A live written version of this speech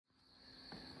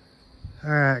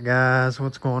Alright guys,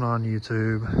 what's going on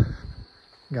YouTube?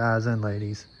 Guys and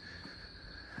ladies.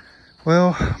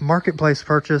 Well, marketplace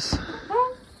purchase.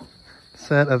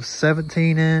 Set of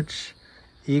 17-inch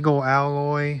Eagle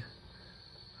alloy.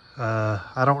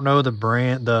 I don't know the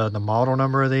brand, the model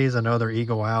number of these. I know they're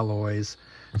Eagle alloys.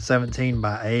 17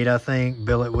 by 8, I think.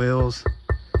 Billet wheels.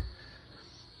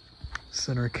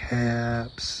 Center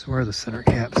caps. Where are the center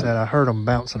caps at? I heard them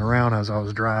bouncing around as I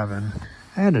was driving.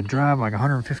 I had to drive like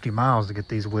 150 miles to get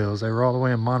these wheels. They were all the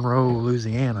way in Monroe,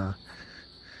 Louisiana.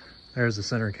 There's the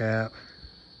center cap.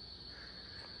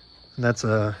 And that's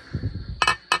a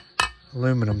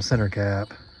aluminum center cap.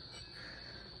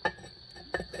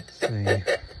 Let's see.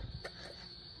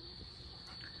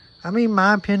 I mean,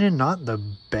 my opinion, not the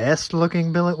best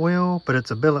looking billet wheel, but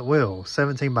it's a billet wheel,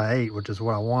 17 by 8, which is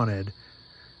what I wanted.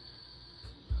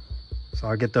 So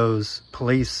I'll get those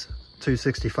police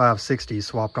 265/60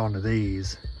 swapped onto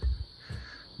these.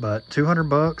 But 200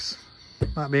 bucks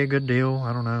might be a good deal.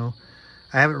 I don't know.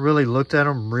 I haven't really looked at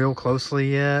them real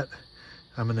closely yet.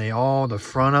 I mean, the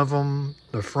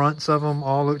fronts of them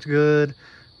all looked good,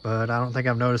 but I don't think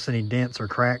I've noticed any dents or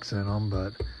cracks in them.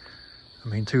 But I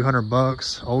mean, 200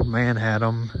 bucks. Old man had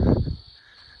them.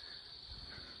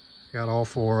 Got all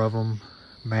 4 of them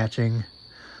matching.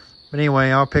 But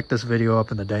anyway, I'll pick this video up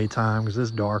in the daytime because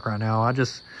it's dark right now. I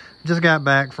just got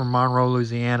back from Monroe,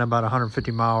 Louisiana, about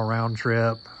 150-mile round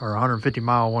trip, or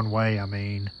 150-mile one way, I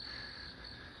mean.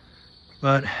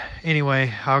 But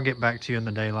anyway, I'll get back to you in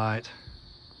the daylight.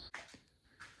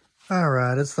 All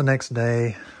right, it's the next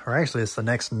day, or actually it's the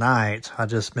next night. I've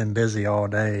just been busy all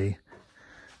day.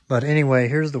 But anyway,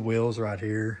 here's the wheels right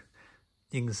here.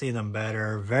 You can see them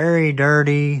better. Very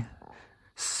dirty.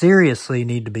 Seriously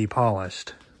need to be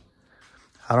polished.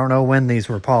 I don't know when these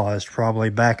were polished, probably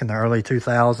back in the early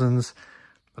 2000s.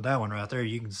 But that one right there,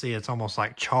 you can see it's almost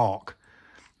like chalk.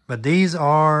 But these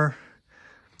are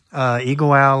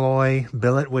Eagle alloy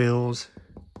billet wheels.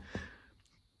 I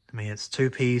mean, it's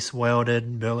 2-piece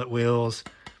welded billet wheels.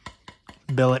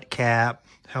 Billet cap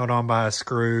held on by a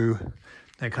screw.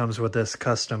 That comes with this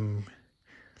custom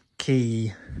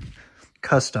key.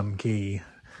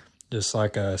 Just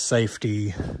like a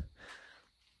safety,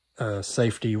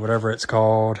 whatever it's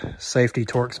called, safety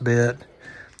Torx bit.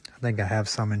 I think I have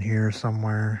some in here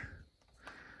somewhere.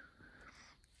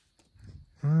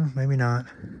 Maybe not.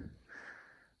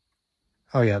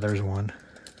 Oh yeah, there's one.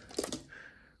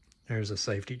 There's a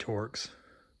safety Torx.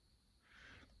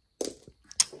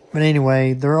 But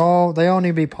anyway, they all need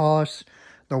to be polished.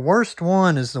 The worst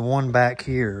one is the one back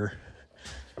here.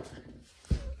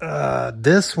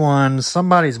 This one,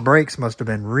 somebody's brakes must have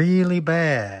been really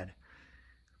bad.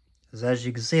 As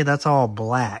you can see, that's all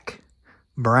black.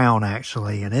 Brown,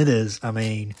 actually. And it is, I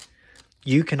mean,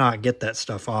 you cannot get that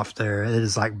stuff off there. It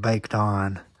is like baked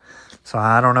on. So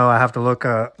I don't know. I have to look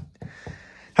up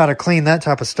how to clean that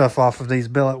type of stuff off of these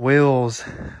billet wheels.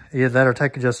 Either that or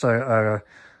take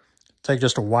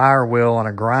just a wire wheel on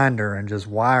a grinder and just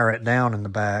wire it down in the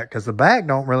back. Because the back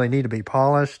don't really need to be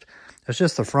polished. It's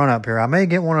just the front up here. I may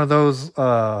get one of those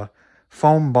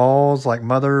foam balls like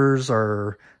Mother's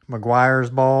or McGuire's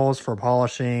balls for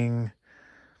polishing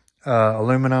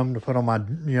aluminum to put on my,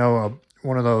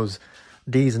 one of those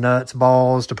D's nuts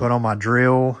balls to put on my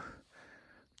drill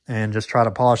and just try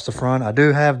to polish the front. I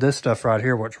do have this stuff right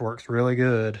here, which works really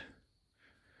good.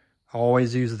 I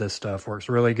always use this stuff, works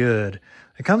really good.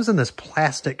 It comes in this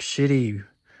plastic shitty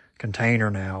container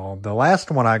now. The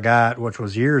last one I got, which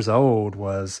was years old,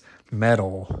 was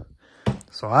metal.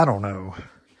 So I don't know.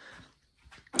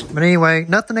 But anyway,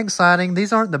 nothing exciting.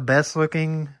 These aren't the best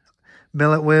looking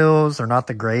billet wheels. They're not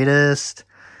the greatest.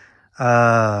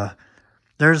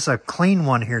 There's a clean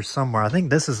one here somewhere. I think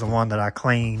this is the one that I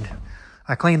cleaned.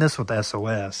 I cleaned this with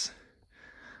SOS.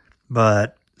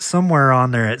 But somewhere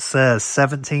on there it says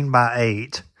 17 by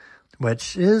 8.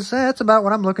 Which is, that's about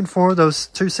what I'm looking for. Those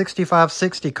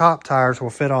 265/60 cop tires will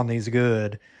fit on these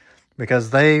good. Because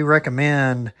they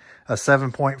recommend a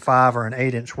 7.5 or an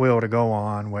 8-inch wheel to go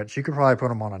on, which you could probably put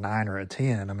them on a 9 or a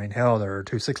 10. I mean, hell, they're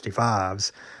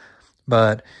 265s.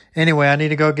 But anyway, I need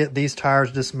to go get these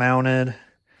tires dismounted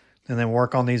and then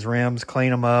work on these rims,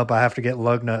 clean them up. I have to get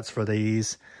lug nuts for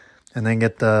these and then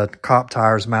get the cop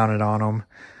tires mounted on them.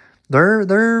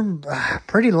 They're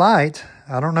pretty light.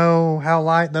 I don't know how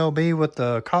light they'll be with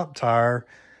the cop tire,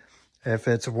 if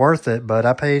it's worth it. But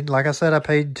I paid, like I said, I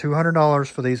paid $200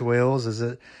 for these wheels.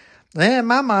 In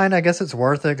my mind, I guess it's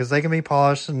worth it because they can be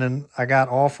polished. And then I got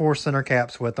all 4 center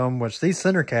caps with them, which these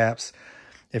center caps,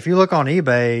 if you look on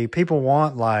eBay, people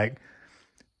want like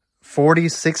 40,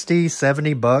 60,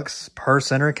 70 bucks per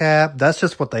center cap. That's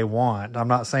just what they want. I'm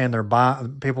not saying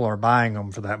people are buying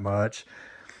them for that much.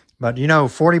 But, you know,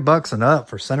 40 bucks and up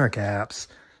for center caps.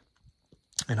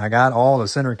 And I got all the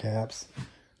center caps.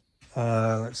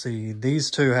 Let's see.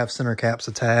 These two have center caps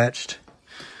attached.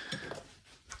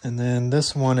 And then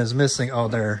this one is missing. Oh,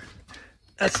 there.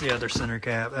 That's the other center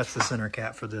cap. That's the center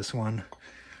cap for this one.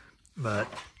 But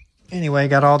anyway,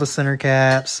 got all the center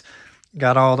caps.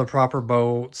 Got all the proper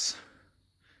bolts.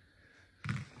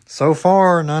 So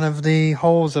far, none of the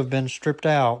holes have been stripped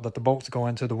out that the bolts go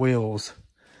into the wheels.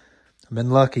 I've been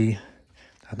lucky.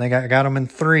 I think I got them in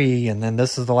 3, and then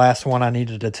this is the last one I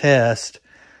needed to test.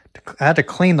 I had to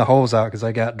clean the holes out because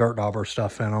they got dirt dauber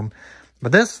stuff in them.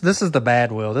 But this is the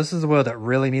bad wheel. This is the wheel that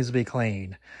really needs to be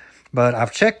cleaned. But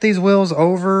I've checked these wheels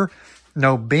over.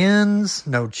 No bends,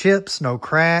 no chips, no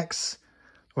cracks.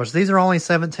 Which these are only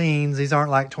 17s. These aren't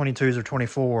like 22s or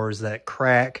 24s that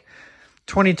crack.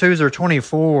 22s or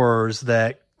 24s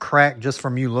that crack just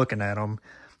from you looking at them.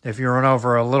 If you run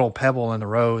over a little pebble in the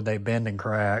road, they bend and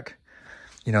crack.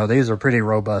 You know, these are pretty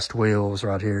robust wheels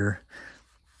right here.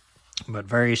 But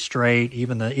very straight.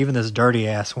 Even this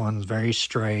dirty-ass one's very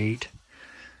straight.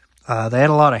 They had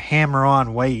a lot of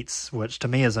hammer-on weights, which to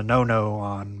me is a no-no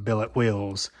on billet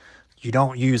wheels. You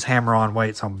don't use hammer-on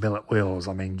weights on billet wheels.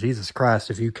 I mean, Jesus Christ,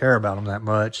 if you care about them that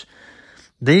much.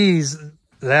 These,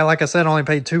 like I said, only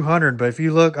paid $200. But if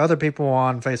you look, other people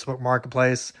on Facebook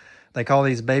Marketplace, they call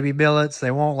these baby billets.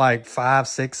 They want like $500,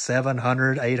 $600,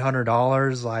 $700,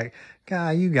 $800. Like,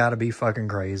 God, you got to be fucking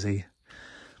crazy.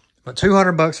 But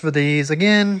 $200 for these.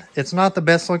 Again, it's not the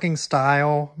best looking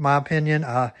style, my opinion.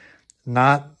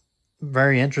 Not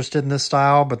very interested in this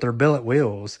style, but they're billet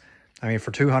wheels. I mean,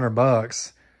 for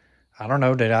 $200, I don't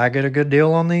know. Did I get a good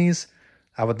deal on these?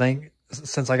 I would think,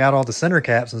 since I got all the center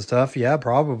caps and stuff, yeah,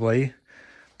 probably.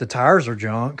 The tires are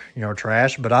junk, you know,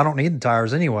 trash, but I don't need the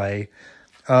tires anyway.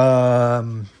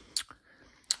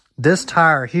 This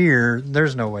tire here,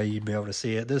 there's no way you'd be able to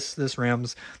see it. This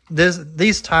rims,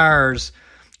 these tires,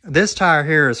 this tire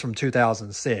here is from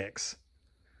 2006.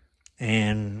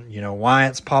 And, you know, why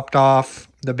it's popped off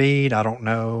the bead, I don't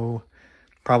know.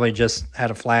 Probably just had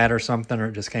a flat or something, or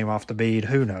it just came off the bead.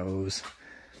 Who knows?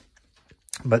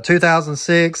 But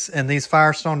 2006, and these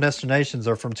Firestone Destinations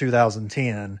are from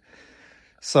 2010.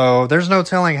 So there's no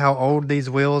telling how old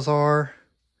these wheels are.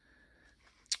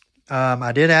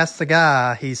 I did ask the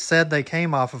guy. He said they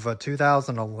came off of a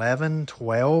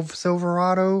 2011-12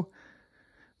 Silverado.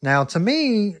 Now, to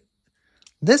me,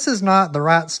 this is not the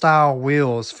right style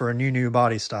wheels for a new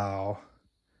body style.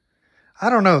 I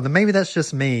don't know. Maybe that's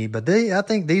just me, but I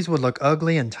think these would look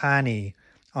ugly and tiny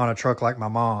on a truck like my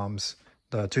mom's,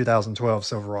 the 2012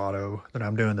 Silverado that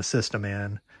I'm doing the system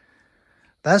in.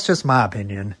 That's just my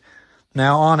opinion.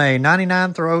 Now, on a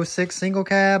 99 through 06 single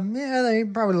cab, yeah, they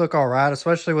probably look all right,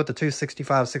 especially with the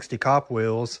 265/60 cop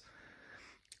wheels.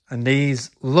 And these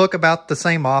look about the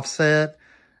same offset.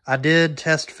 I did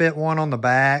test fit one on the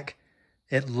back.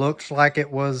 It looked like it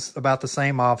was about the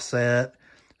same offset.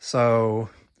 So,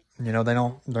 you know,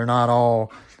 they're not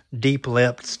all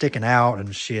deep-lipped, sticking out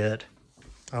and shit.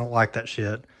 I don't like that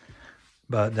shit.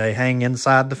 But they hang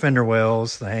inside the fender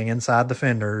wells. They hang inside the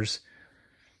fenders.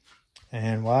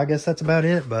 And, well, I guess that's about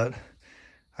it. But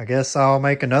I guess I'll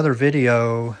make another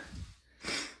video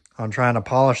on trying to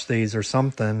polish these or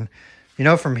something. You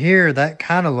know, from here, that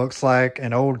kind of looks like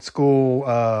an old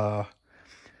school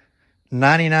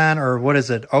 99, or what is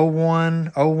it,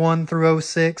 01 through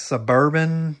 06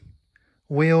 Suburban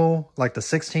wheel, like the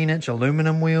 16-inch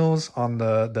aluminum wheels on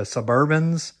the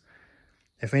Suburbans.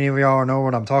 If any of y'all know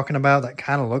what I'm talking about, that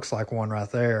kind of looks like one right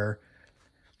there.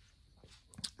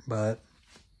 But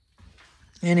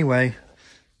anyway,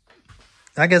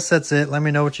 I guess that's it. Let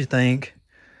me know what you think.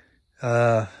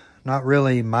 Not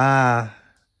really my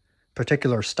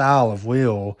particular style of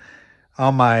wheel.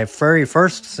 On my very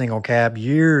first single cab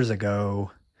years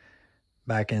ago,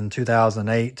 back in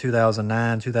 2008,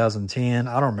 2009, 2010,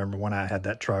 I don't remember when I had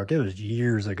that truck. It was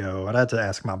years ago. I'd have to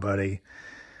ask my buddy.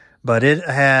 But it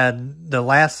had, the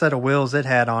last set of wheels it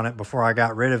had on it before I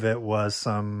got rid of it was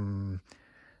some,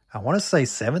 I want to say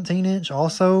 17-inch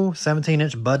also,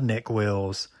 17-inch Budnick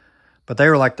wheels. But they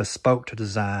were like the spoked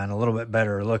design, a little bit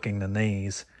better looking than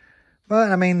these.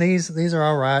 But I mean, these are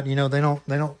all right. You know, they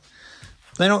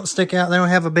don't stick out. They don't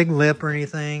have a big lip or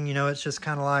anything. You know, it's just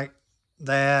kind of like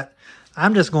that.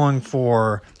 I'm just going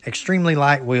for extremely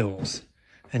light wheels.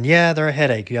 And yeah, they're a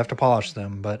headache. You have to polish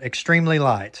them, but extremely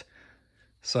light.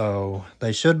 So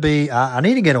they should be, I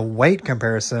need to get a weight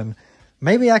comparison.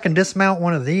 Maybe I can dismount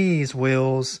one of these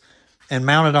wheels and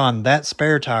mount it on that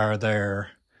spare tire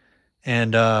there.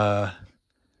 And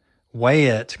weigh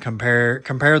it, compare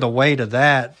the weight of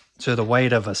that to the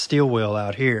weight of a steel wheel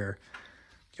out here.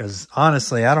 Because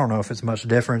honestly, I don't know if it's much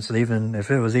difference, even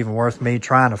if it was even worth me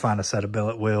trying to find a set of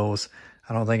billet wheels.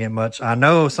 I don't think it much. I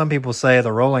know some people say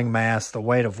the rolling mass, the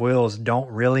weight of wheels don't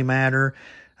really matter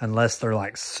unless they're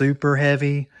like super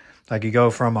heavy. Like you go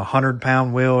from a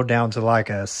 100-pound wheel down to like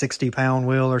a 60-pound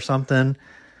wheel or something.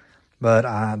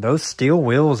 But those steel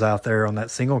wheels out there on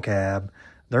that single cab,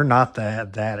 they're not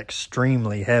that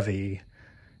extremely heavy.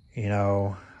 You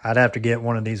know, I'd have to get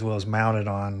one of these wheels mounted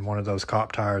on one of those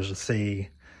cop tires to see.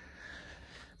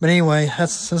 But anyway,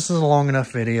 this is a long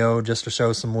enough video just to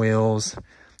show some wheels.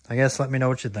 I guess let me know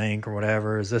what you think or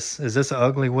whatever. Is this an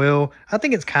ugly wheel? I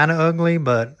think it's kind of ugly,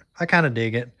 but I kind of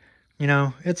dig it. You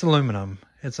know, it's aluminum.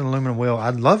 It's an aluminum wheel.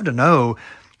 I'd love to know,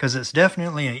 because it's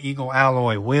definitely an Eagle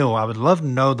alloy wheel. I would love to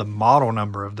know the model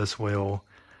number of this wheel,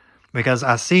 because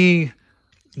I see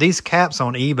these caps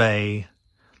on eBay,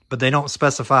 but they don't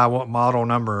specify what model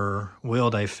number wheel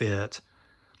they fit.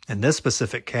 And this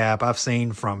specific cap I've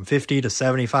seen from $50 to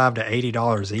 $75 to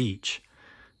 $80 each.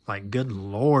 Like, good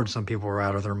Lord, some people are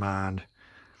out of their mind.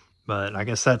 But I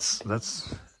guess that's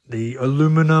the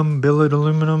aluminum, billet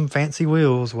aluminum, fancy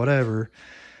wheels, whatever.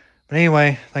 But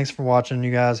anyway, thanks for watching.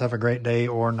 You guys have a great day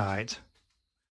or night.